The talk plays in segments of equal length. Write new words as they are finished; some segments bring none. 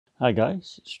Hi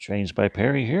guys, it's Trains by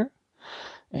Perry here,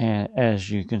 and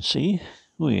as you can see,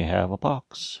 we have a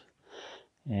box.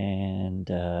 And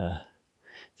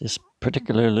this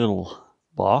particular little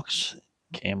box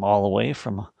came all the way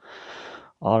from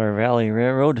Otter Valley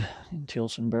Railroad in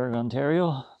Tillsonburg,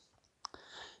 Ontario.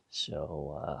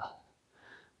 So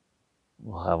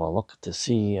we'll have a look to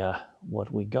see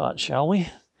what we got, shall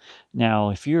we? Now,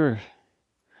 if you're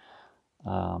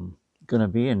going to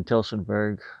be in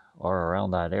Tillsonburg or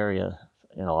around that area,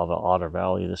 the Otter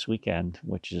Valley this weekend,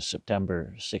 which is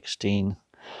September 16,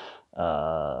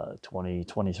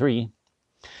 2023,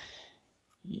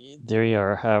 they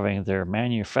are having their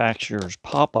manufacturer's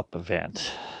pop-up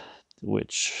event,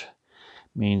 which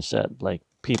means that like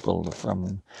people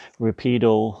from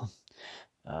Rapido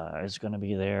is going to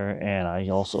be there, and I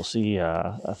also see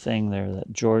a thing there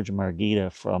that George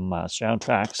Margita from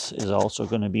Soundtracks is also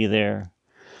going to be there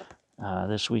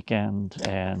this weekend,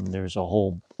 and there's a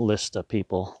whole list of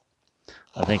people.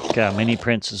 I think Mini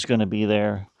Prince is going to be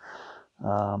there.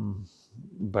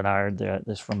 Bernard there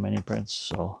is from Mini Prince.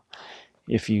 So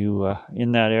if you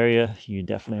in that area, you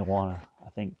definitely want to, I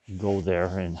think, go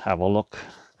there and have a look.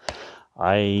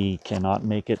 I cannot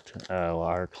make it.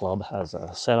 Our club has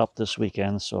a setup this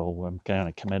weekend, so I'm kind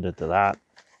of committed to that.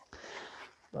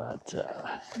 But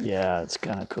yeah, it's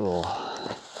kind of cool.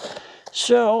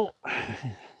 So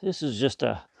this is just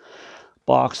a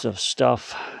box of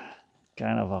stuff,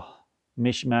 kind of a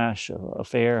mishmash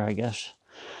affair, I guess.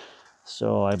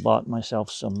 So I bought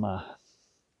myself some,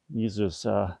 these is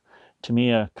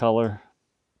Tamiya color.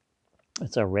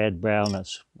 It's a red brown.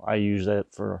 I use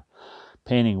that for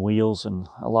painting wheels and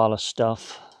a lot of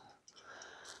stuff.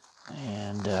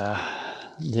 And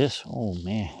this, oh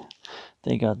man,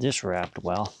 they got this wrapped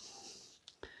well.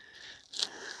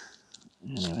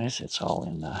 Anyways, it's all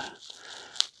in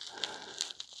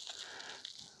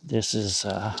this is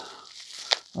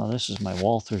this is my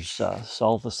Walther's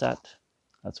Salva set.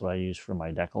 That's what I use for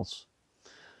my decals.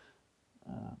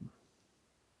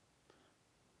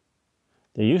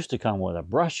 They used to come with a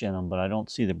brush in them, but I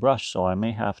don't see the brush, so I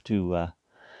may have to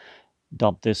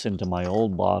dump this into my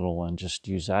old bottle and just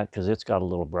use that, because it's got a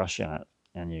little brush in it,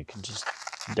 and you can just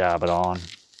dab it on.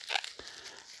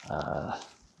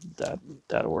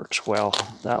 That works well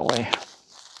that way.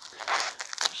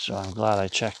 So I'm glad I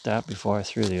checked that before I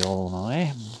threw the old one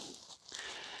away.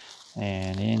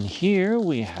 And in here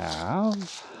we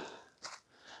have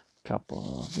a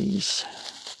couple of these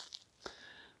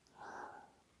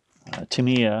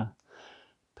Tamiya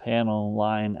panel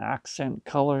line accent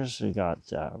colors. We got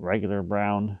regular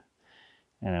brown,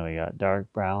 and then we got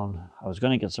dark brown. I was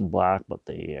going to get some black, but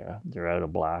they're out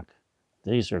of black.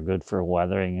 These are good for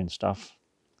weathering and stuff.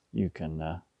 You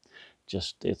can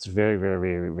it's very, very,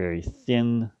 very, very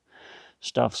thin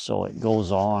stuff, so it goes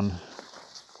on,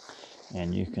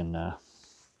 and you can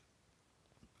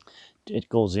it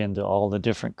goes into all the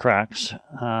different cracks.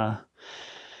 Yeah,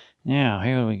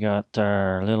 here we got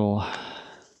our little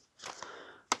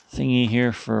thingy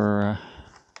here for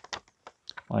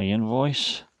my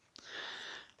invoice,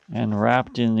 and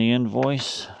wrapped in the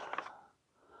invoice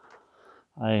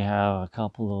I have a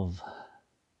couple of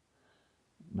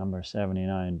number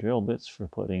 79 drill bits for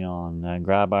putting on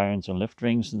grab irons and lift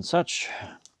rings and such,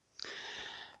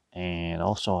 and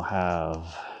also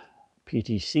have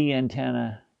PTC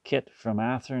antenna kit from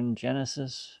Athearn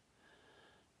Genesis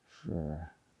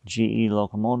for GE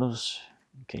locomotives,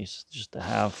 in case just to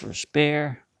have for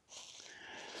spare.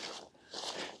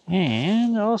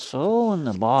 And also in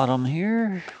the bottom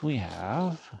here we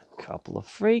have a couple of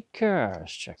freight cars.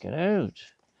 Check it out.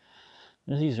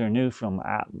 These are new from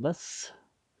Atlas.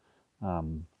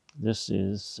 This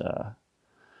is a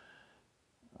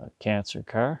cancer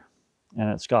car, and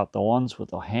it's got the ones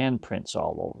with the handprints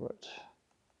all over it.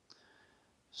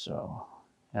 So,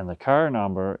 and the car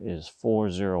number is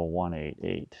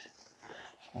 40188.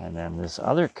 And then this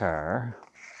other car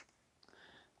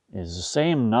is the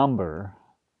same number,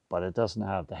 but it doesn't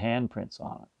have the handprints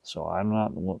on it. So I'm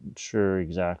not sure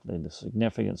exactly the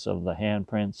significance of the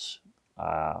handprints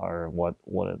or what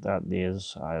that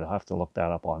is. I'd have to look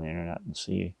that up on the internet and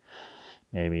see.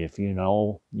 Maybe if you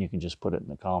know, you can just put it in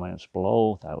the comments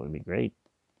below. That would be great.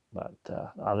 But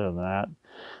other than that,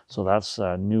 so that's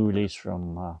a new release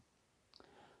from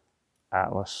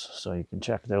Atlas. So you can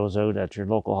check those out at your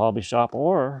local hobby shop,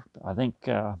 or I think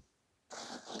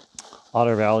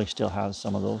Otter Valley still has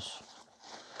some of those.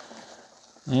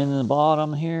 In the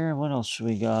bottom here, what else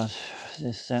we got?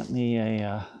 They sent me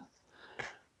a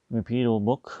Rapido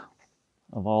book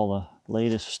of all the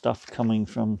latest stuff coming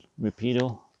from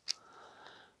Rapido.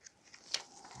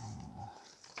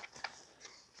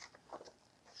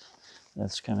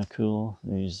 That's kind of cool.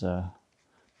 These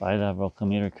bi-level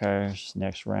commuter cars,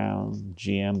 next round,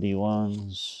 GMB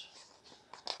ones.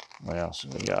 What else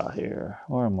have we got here?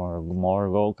 Or more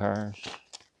gold cars.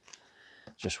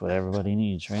 Just what everybody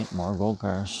needs, right? More gold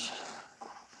cars.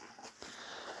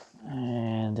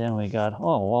 And then we got,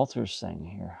 oh, Walter's thing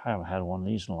here. I haven't had one of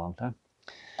these in a long time.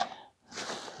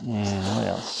 And what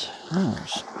else? Oh,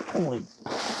 there's only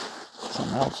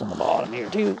something else on the bottom here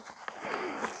too.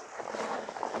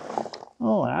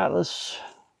 Oh, an Atlas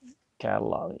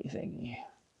catalog thingy.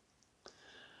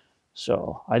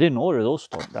 So I didn't order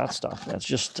that stuff. That's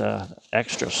just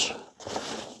extras.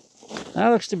 That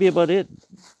looks to be about it,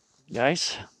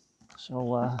 guys.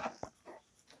 So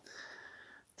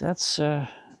that's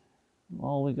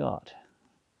all we got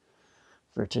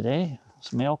for today.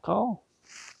 It's mail call.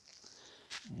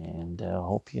 And I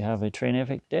hope you have a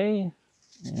terrific day.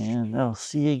 And I'll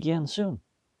see you again soon.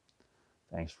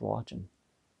 Thanks for watching.